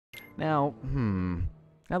Now,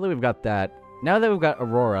 now that we've got that, now that we've got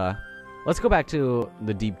Aurora, let's go back to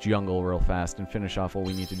the deep jungle real fast and finish off what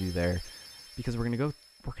we need to do there, because we're gonna go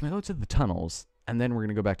to the tunnels, and then we're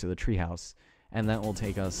gonna go back to the treehouse, and that will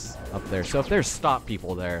take us up there. So if there's stop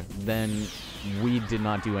people there, then we did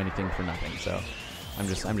not do anything for nothing. So I'm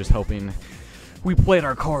just hoping we played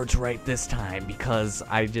our cards right this time, because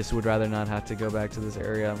I just would rather not have to go back to this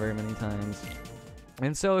area very many times.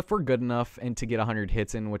 And so if we're good enough and to get 100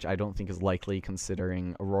 hits in, which I don't think is likely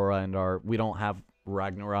considering Aurora and we don't have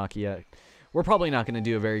Ragnarok yet, we're probably not going to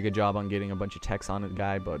do a very good job on getting a bunch of techs on it,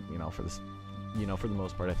 guy, but, you know, for this, you know, for the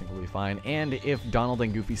most part, I think we'll be fine. And if Donald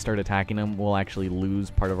and Goofy start attacking him, we'll actually lose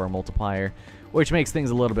part of our multiplier, which makes things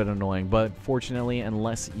a little bit annoying. But fortunately,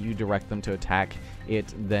 unless you direct them to attack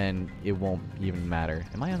it, then it won't even matter.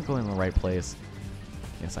 Am I going in the right place?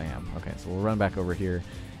 Yes, I am. Okay, so we'll run back over here.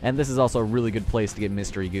 And this is also a really good place to get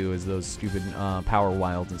Mystery Goo, is those stupid power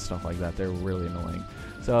wilds and stuff like that. They're really annoying.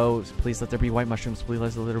 So, please let there be white mushrooms. Please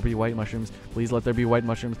let there be white mushrooms. Please let there be white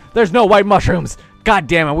mushrooms. There's no white mushrooms! God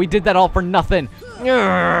damn it, we did that all for nothing!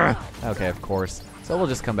 Okay, of course. So we'll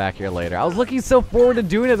just come back here later. I was looking so forward to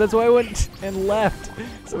doing it, that's why I went and left.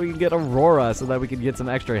 So we can get Aurora, so that we can get some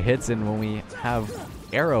extra hits in when we have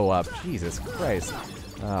Arrow up. Jesus Christ.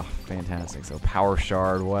 Oh, fantastic. So Power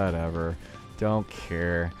Shard, whatever. Don't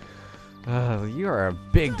care. You are a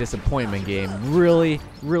big disappointment, game. Really,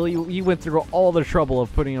 you went through all the trouble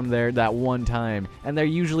of putting them there that one time, and they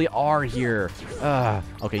usually are here.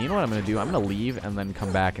 Okay, you know what I'm gonna do? I'm gonna leave and then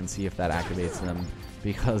come back and see if that activates them,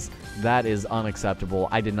 because that is unacceptable.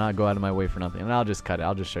 I did not go out of my way for nothing, and I'll just cut it.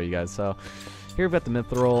 I'll just show you guys. So here we've got the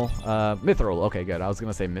Mithril. Okay, good. I was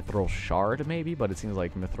gonna say Mithril Shard maybe, but it seems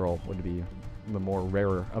like Mithril would be the more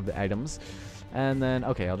rarer of the items. And then,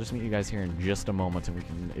 okay, I'll just meet you guys here in just a moment and we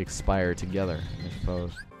can expire together, I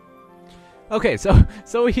suppose. Okay,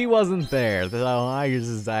 so he wasn't there, so I just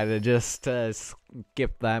decided to just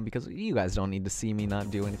skip that, because you guys don't need to see me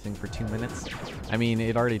not do anything for 2 minutes. I mean,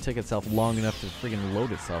 it already took itself long enough to freaking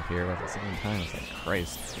load itself here at the same time. It's like,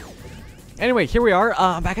 Christ. Anyway, here we are,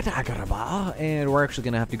 back at Halloweengrabah, and we're actually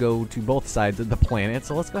going to have to go to both sides of the planet,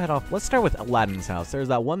 so let's go ahead off. Let's start with Aladdin's house. There's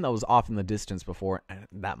that one that was off in the distance before, and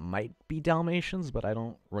that might be Dalmatians, but I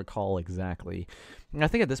don't recall exactly. And I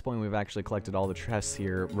think at this point we've actually collected all the chests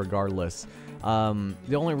here regardless.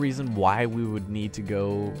 The only reason why we would need to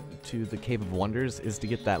go to the Cave of Wonders is to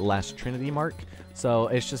get that last Trinity mark, so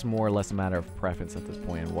it's just more or less a matter of preference at this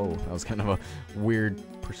point. Whoa, that was kind of a weird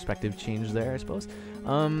perspective change there, I suppose.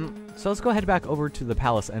 So let's go head back over to the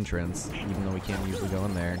palace entrance, even though we can't usually go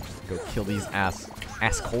in there. Just go kill these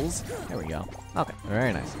assholes. There we go. Okay,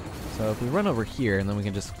 very nice. So if we run over here, and then we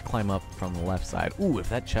can just climb up from the left side. Ooh, if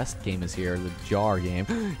that chest game is here, the jar game,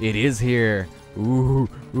 it is here. Ooh,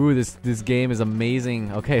 this game is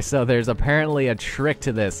amazing. Okay, so there's apparently a trick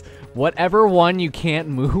to this. Whatever one you can't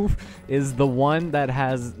move is the one that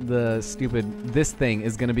has the stupid, this thing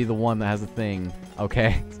is gonna be the one that has a thing.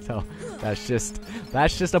 Okay, so that's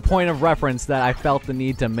just a point of reference that I felt the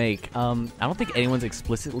need to make. I don't think anyone's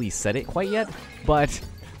explicitly said it quite yet, but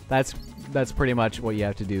that's pretty much what you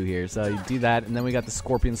have to do here. So you do that, and then we got the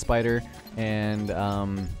scorpion spider, and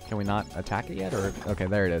can we not attack it yet? Or okay,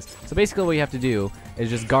 there it is. So basically what you have to do is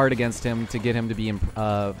just guard against him to get him to be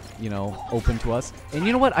you know, open to us. And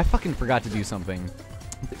you know what? I fucking forgot to do something.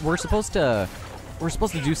 We're supposed to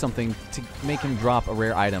do something to make him drop a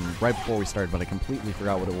rare item right before we started, but I completely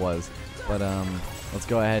forgot what it was. But let's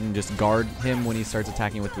go ahead and just guard him when he starts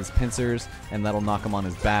attacking with his pincers, and that'll knock him on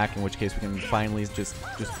his back, in which case we can finally just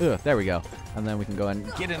there we go. And then we can go ahead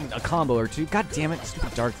and get in a combo or two. God damn it,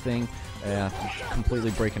 stupid dark thing. Yeah,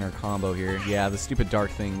 completely breaking our combo here. Yeah, the stupid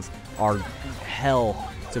dark things are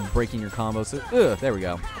hell to breaking your combo. So, there we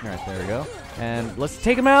go. All right, there we go. And let's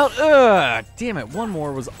take him out. Damn it, one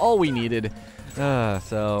more was all we needed.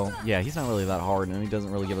 So, yeah, he's not really that hard, and he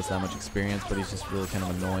doesn't really give us that much experience, but he's just really kind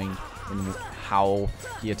of annoying in how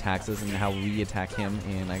he attacks us and how we attack him.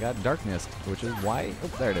 And I got Darkness, which is why... Oh,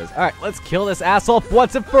 there it is. All right, let's kill this asshole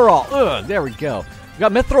once and for all. There we go. We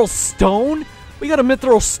got Mithril Stone? We got a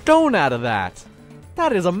Mithril Stone out of that.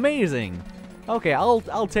 That is amazing. Okay,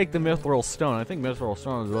 I'll take the Mithril Stone. I think Mithril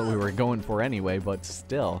Stone is what we were going for anyway, but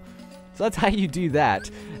still. So that's how you do that.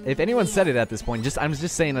 If anyone said it at this point, I'm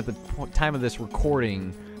just saying at the time of this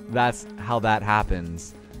recording, that's how that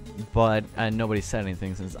happens. But nobody said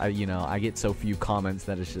anything since I get so few comments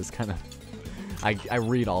that it's just kind of I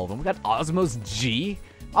read all of them. We got Osmos G.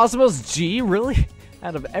 Osmos G, really?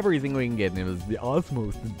 Out of everything we can get, and it was the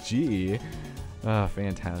Osmos G.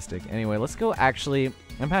 Fantastic. Anyway, let's go actually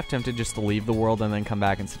I'm half tempted just to leave the world and then come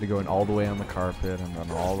back instead of going all the way on the carpet and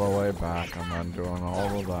then all the way back and then doing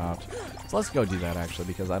all of that. So let's go do that, actually,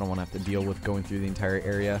 because I don't want to have to deal with going through the entire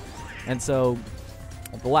area. And so,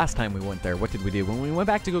 the last time we went there, what did we do? When we went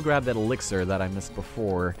back to go grab that elixir that I missed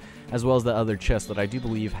before, as well as the other chest that I do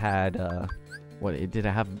believe had, did it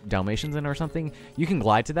have Dalmatians in it or something? You can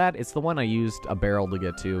glide to that. It's the one I used a barrel to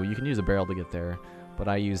get to. You can use a barrel to get there, but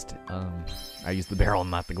I used the barrel,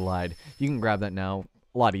 not the glide. You can grab that now.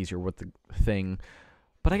 A lot easier with the thing.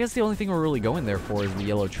 But I guess the only thing we're really going there for is the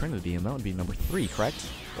Yellow Trinity, and that would be number 3, correct?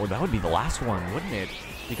 Or that would be the last one, wouldn't it?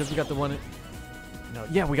 Because we got the one... No,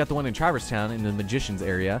 yeah, we got the one in Traverse Town in the Magician's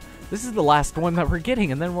area. This is the last one that we're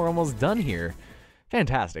getting, and then we're almost done here.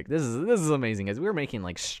 Fantastic. This is amazing, guys. We're making,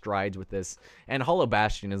 like, strides with this. And Hollow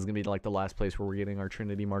Bastion is going to be, like, the last place where we're getting our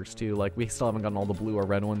Trinity marks, too. Like, we still haven't gotten all the blue or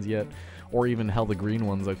red ones yet. Or even hell, the green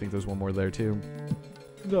ones. I think there's one more there, too.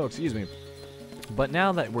 No, excuse me. But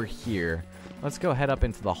now that we're here, let's go head up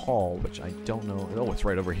into the hall, which I don't know. Oh, it's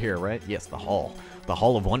right over here, right? Yes, the hall. The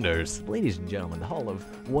Hall of Wonders. Ladies and gentlemen, the Hall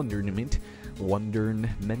of Wonderment.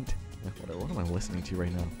 Wonderment. What am I listening to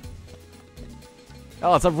right now?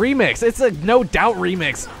 Oh, it's a remix. It's a No Doubt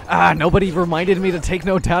remix. Ah, nobody reminded me to take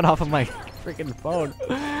No Doubt off of my freaking phone.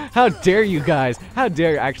 How dare you guys? How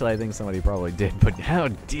dare you? Actually, I think somebody probably did, but how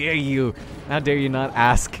dare you? How dare you not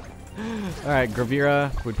ask? Alright,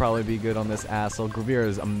 Gravira would probably be good on this asshole. Gravira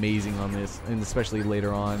is amazing on this, and especially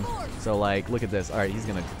later on. So, like, look at this. Alright, he's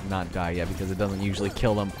gonna not die yet because it doesn't usually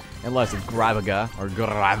kill them unless it's Graviga or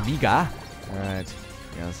Graviga. Alright,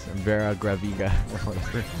 yes, Vera Graviga or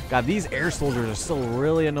whatever. God, these air soldiers are still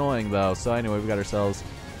really annoying, though. So, anyway, we got ourselves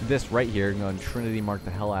this right here. I'm going to Trinity mark the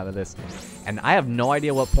hell out of this. And I have no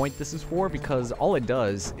idea what point this is for because all it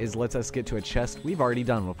does is lets us get to a chest we've already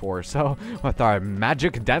done before. So with our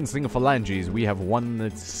magic dancing phalanges, we have won the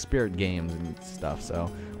spirit games and stuff.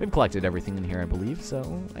 So we've collected everything in here, I believe.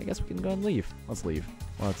 So I guess we can go and leave. Let's leave.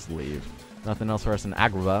 Let's leave. Nothing else for us in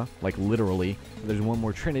Agrabah, like literally. There's one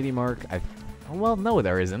more Trinity mark. Well, no,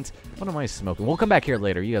 there isn't. What am I smoking? We'll come back here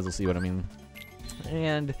later. You guys will see what I mean.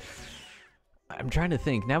 And I'm trying to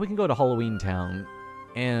think. Now we can go to Halloween Town,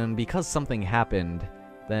 and because something happened,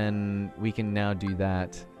 then we can now do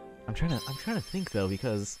that. I'm trying to think though,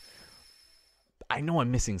 because I know I'm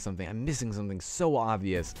missing something. I'm missing something so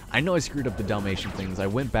obvious. I know I screwed up the Dalmatian things. I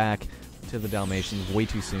went back to the Dalmatians way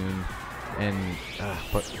too soon, and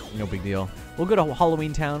but no big deal. We'll go to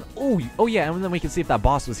Halloween Town. Oh yeah, and then we can see if that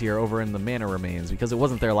boss was here over in the Manor Remains, because it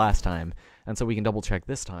wasn't there last time, and so we can double check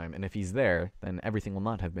this time. And if he's there, then everything will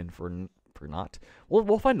not have been for not.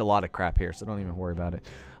 We'll find a lot of crap here, so don't even worry about it.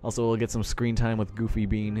 Also, we'll get some screen time with Goofy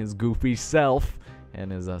being his goofy self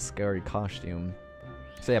and his scary costume.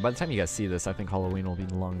 So yeah, by the time you guys see this, I think Halloween will be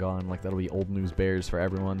long gone. Like, that'll be old news bears for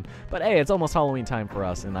everyone. But hey, it's almost Halloween time for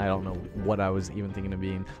us, and I don't know what I was even thinking of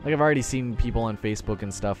being. Like, I've already seen people on Facebook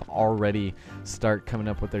and stuff already start coming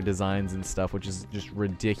up with their designs and stuff, which is just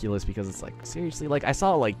ridiculous because it's like, seriously, like, I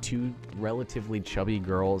saw like 2 relatively chubby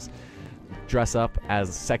girls dress up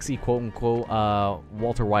as sexy quote-unquote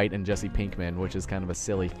Walter White and Jesse Pinkman, which is kind of a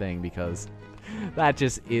silly thing because that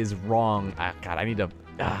just is wrong. God, I need to...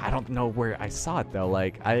 I don't know where I saw it, though.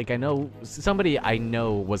 Like, I know... Somebody I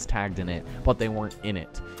know was tagged in it, but they weren't in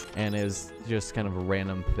it. And is just kind of a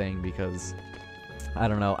random thing because... I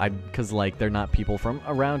don't know. Because, like, they're not people from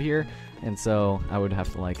around here. And so I would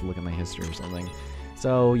have to, like, look at my history or something.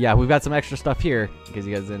 So, yeah, we've got some extra stuff here because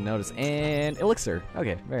you guys didn't notice. And elixir.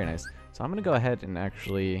 Okay, very nice. So I'm going to go ahead and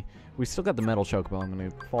actually... We still got the metal chocobo. I'm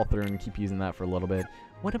going to fall through and keep using that for a little bit.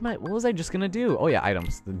 What was I just going to do? Oh, yeah,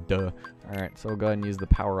 items. Duh. Alright, so we'll go ahead and use the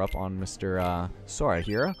power-up on Mr. Sora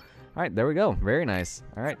Hero. Alright, there we go. Very nice.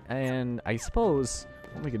 Alright, and I suppose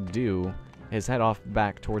what we could do is head off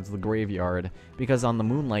back towards the graveyard, because on the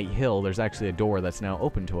Moonlight Hill, there's actually a door that's now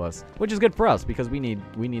open to us, which is good for us, because we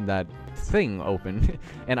need that thing open.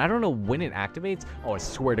 And I don't know when it activates. Oh, I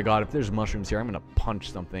swear to God, if there's mushrooms here, I'm going to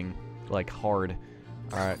punch something, like, hard.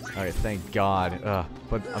 Alright, thank God.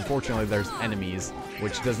 But unfortunately, there's enemies,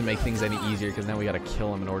 which doesn't make things any easier, because now we gotta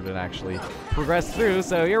kill them in order to actually progress through.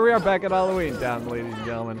 So here we are back at Halloween Town, ladies and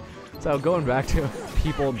gentlemen. So going back to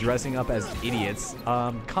people dressing up as idiots,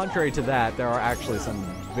 contrary to that, there are actually some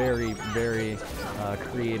very, very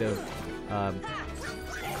creative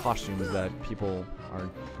costumes that people are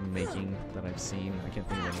making that I've seen. I can't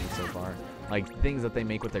think of any so far. Like, things that they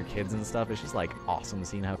make with their kids and stuff. It's just, like, awesome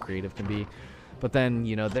seeing how creative can be. But then,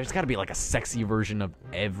 you know, there's got to be, like, a sexy version of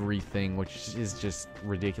everything, which is just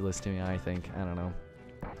ridiculous to me, I think. I don't know.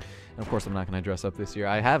 Of course, I'm not going to dress up this year.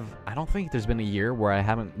 I don't think there's been a year where I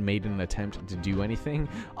haven't made an attempt to do anything.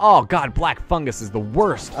 Oh, God, black fungus is the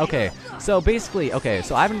worst. Okay, so basically,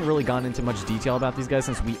 so I haven't really gone into much detail about these guys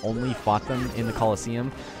since we only fought them in the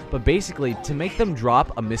Coliseum. But basically, to make them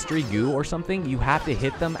drop a mystery goo or something, you have to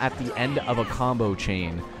hit them at the end of a combo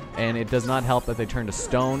chain. And it does not help that they turn to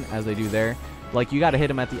stone, as they do there. Like, you gotta hit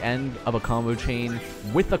them at the end of a combo chain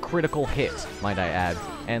with a critical hit, might I add.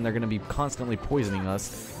 And they're gonna be constantly poisoning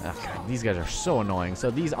us. Oh, God, these guys are so annoying.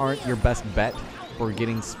 So these aren't your best bet for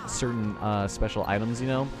getting certain special items, you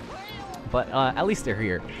know. But at least they're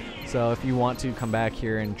here. So if you want to come back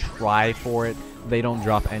here and try for it, they don't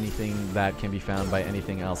drop anything that can be found by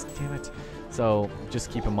anything else. Damn it. So just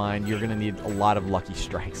keep in mind, you're going to need a lot of lucky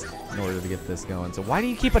strikes in order to get this going. So why do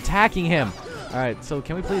you keep attacking him? All right, so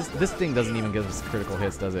can we please... This thing doesn't even give us critical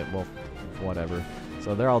hits, does it? Well, whatever.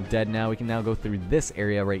 So they're all dead now. We can now go through this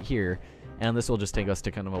area right here. And this will just take us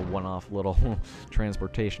to kind of a one-off little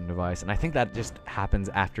transportation device. And I think that just happens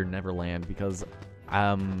after Neverland because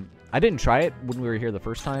I didn't try it when we were here the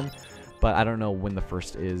first time. But I don't know when the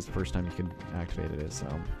first time you can activate it is, so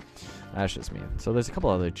that's just me. So there's a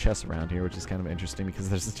couple other chests around here, which is kind of interesting because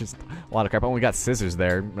there's just a lot of crap. Oh, we got scissors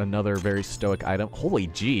there, another very stoic item. Holy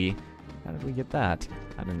gee, how did we get that?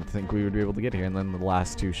 I didn't think we would be able to get here, and then the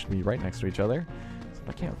last two should be right next to each other. So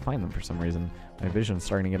I can't find them for some reason. My vision's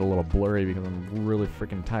starting to get a little blurry because I'm really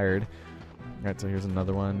freaking tired. Alright, so here's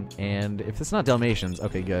another one. And if it's not Dalmatians,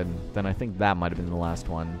 okay, good. Then I think that might have been the last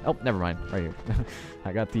one. Oh, never mind. Right here.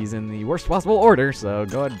 I got these in the worst possible order, so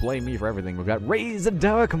go ahead and blame me for everything. We've got Raise a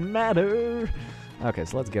Dark Matter. Okay,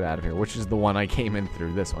 so let's get out of here, which is the one I came in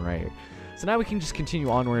through, this one right here. So now we can just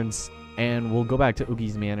continue onwards, and we'll go back to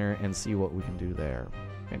Oogie's Manor and see what we can do there.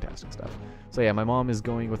 Fantastic stuff. So yeah, my mom is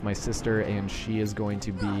going with my sister, and she is going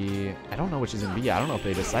to be... I don't know what she's going to be. I don't know if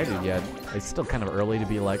they decided yet. It's still kind of early to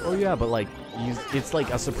be like, oh yeah, but like, it's like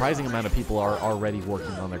a surprising amount of people are already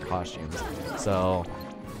working on their costumes. So,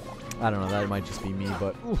 I don't know, that might just be me,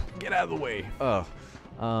 but... Ooh, get out of the way! Ugh.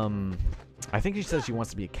 I think she says she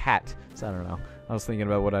wants to be a cat, so I don't know. I was thinking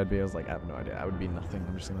about what I'd be. I was like, I have no idea. I would be nothing.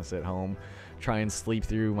 I'm just going to sit home, try and sleep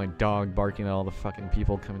through my dog barking at all the fucking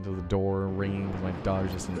people coming to the door, ringing, because my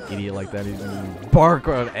dog's just an idiot like that. He's going to bark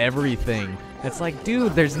at everything. It's like,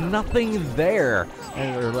 dude, there's nothing there.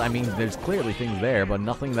 I mean, there's clearly things there, but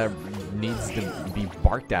nothing that needs to be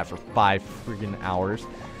barked at for 5 freaking hours.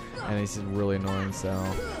 And it's just really annoying, so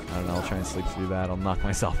I don't know, I'll try and sleep through that. I'll knock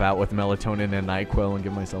myself out with melatonin and NyQuil and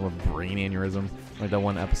give myself a brain aneurysm. Like that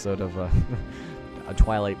one episode of a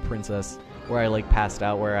Twilight Princess where I like passed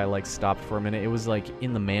out, where I like stopped for a minute. It was like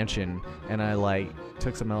in the mansion, and I like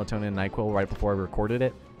took some melatonin and NyQuil right before I recorded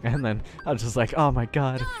it. And then I was just like, oh my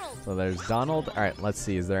god. So there's Donald. Alright, let's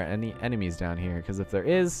see. Is there any enemies down here? Because if there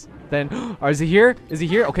is, then... is he here? Is he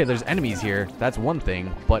here? Okay, there's enemies here. That's one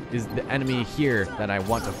thing. But is the enemy here that I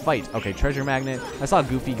want to fight? Okay, treasure magnet. I saw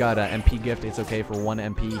Goofy got an MP gift. It's okay for 1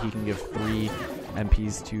 MP. He can give 3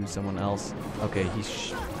 MPs to someone else. Okay,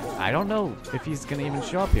 I don't know if he's gonna even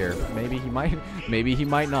show up here. Maybe he might. Maybe he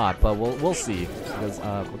might not. But we'll see. Because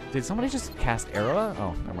did somebody just cast arrow?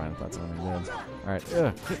 Oh, never mind. I thought something did. All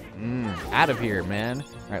right. Out of here, man.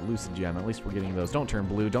 All right, Lucid Gem. At least we're getting those. Don't turn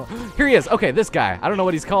blue. Don't. Here he is. Okay, this guy. I don't know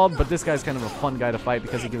what he's called, but this guy's kind of a fun guy to fight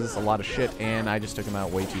because he gives us a lot of shit, and I just took him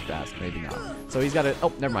out way too fast. Maybe not. So he's got a...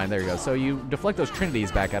 Oh, never mind. There you go. So you deflect those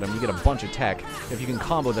Trinities back at him. You get a bunch of tech. If you can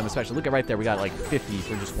combo them, especially. Look at right there. We got like 50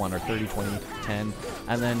 for just one, or 30, 20, 10.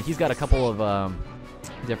 And then he's got a couple of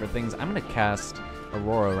different things. I'm going to cast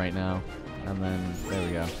Aurora right now. And then there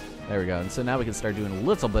we go. There we go. And so now we can start doing a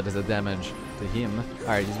little bit of damage to him.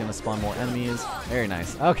 Alright, he's going to spawn more enemies. Very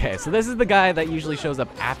nice. Okay, so this is the guy that usually shows up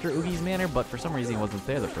after Oogie's Manor, but for some reason he wasn't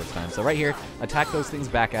there the first time. So right here, attack those things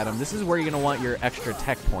back at him. This is where you're going to want your extra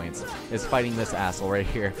tech points, is fighting this asshole right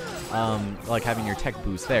here. Like having your tech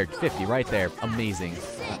boost there. 50 right there. Amazing.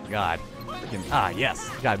 Oh, God. Freaking, yes.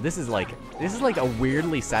 God, this is like a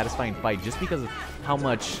weirdly satisfying fight just because of how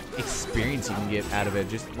much experience you can get out of it,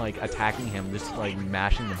 just like attacking him, just like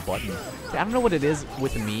mashing the button. See, I don't know what it is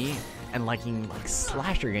with me and liking like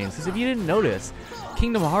slasher games, because if you didn't notice,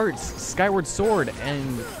 Kingdom Hearts, Skyward Sword,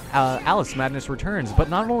 and Alice Madness Returns. But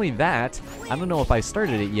not only that, I don't know if I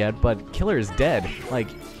started it yet, but Killer is Dead. Like,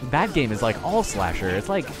 that game is like all slasher. It's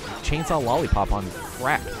like Chainsaw Lollipop on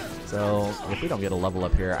crack. So, if we don't get a level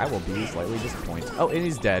up here, I will be slightly disappointed. Oh, and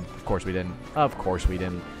he's dead. Of course we didn't. Of course we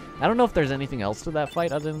didn't. I don't know if there's anything else to that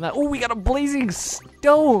fight other than that. Oh, we got a blazing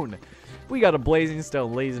stone! We got a blazing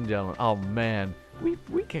stone, ladies and gentlemen. Oh, man.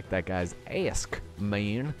 We kicked that guy's ass,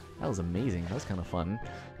 man. That was amazing. That was kind of fun.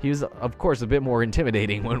 He was, of course, a bit more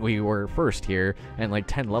intimidating when we were first here, and like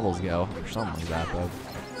 10 levels ago, or something like that, but...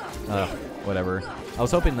 Whatever. I was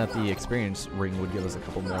hoping that the experience ring would give us a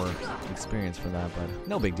couple more experience for that, but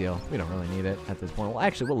no big deal. We don't really need it at this point. Well,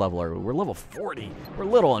 actually, we'll level our... We're level 40. We're a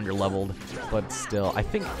little under-leveled, but still. I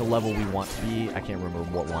think the level we want to be... I can't remember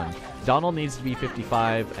what one. Donald needs to be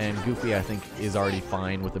 55, and Goofy, I think, is already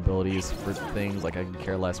fine with abilities for things. Like, I can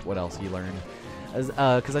care less what else he learned.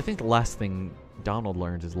 Because I think the last thing Donald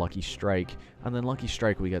learns is Lucky Strike, and then Lucky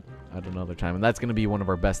Strike we get at another time, and that's going to be one of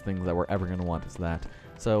our best things that we're ever going to want is that.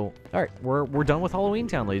 So, all right, we're done with Halloween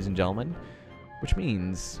Town, ladies and gentlemen, which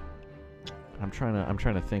means I'm trying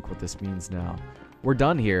to think what this means now. We're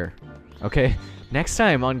done here. Okay, next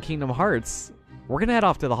time on Kingdom Hearts, we're gonna head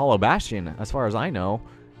off to the Hollow Bastion, as far as I know.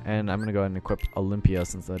 And I'm going to go ahead and equip Olympia,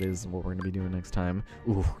 since that is what we're going to be doing next time.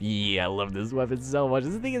 Ooh, yeah, I love this weapon so much.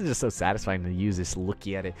 This thing is just so satisfying to use, just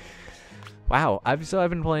looking at it. Wow, I've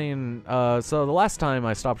been playing, so the last time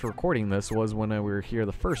I stopped recording this was when we were here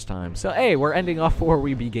the first time. So, hey, we're ending off where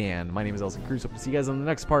we began. My name is Elson Cruz. Hope to see you guys in the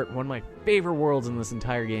next part. One of my favorite worlds in this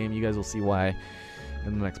entire game. You guys will see why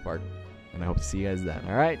in the next part. And I hope to see you guys then,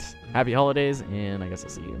 alright? Happy holidays, and I guess I'll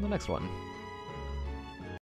see you in the next one.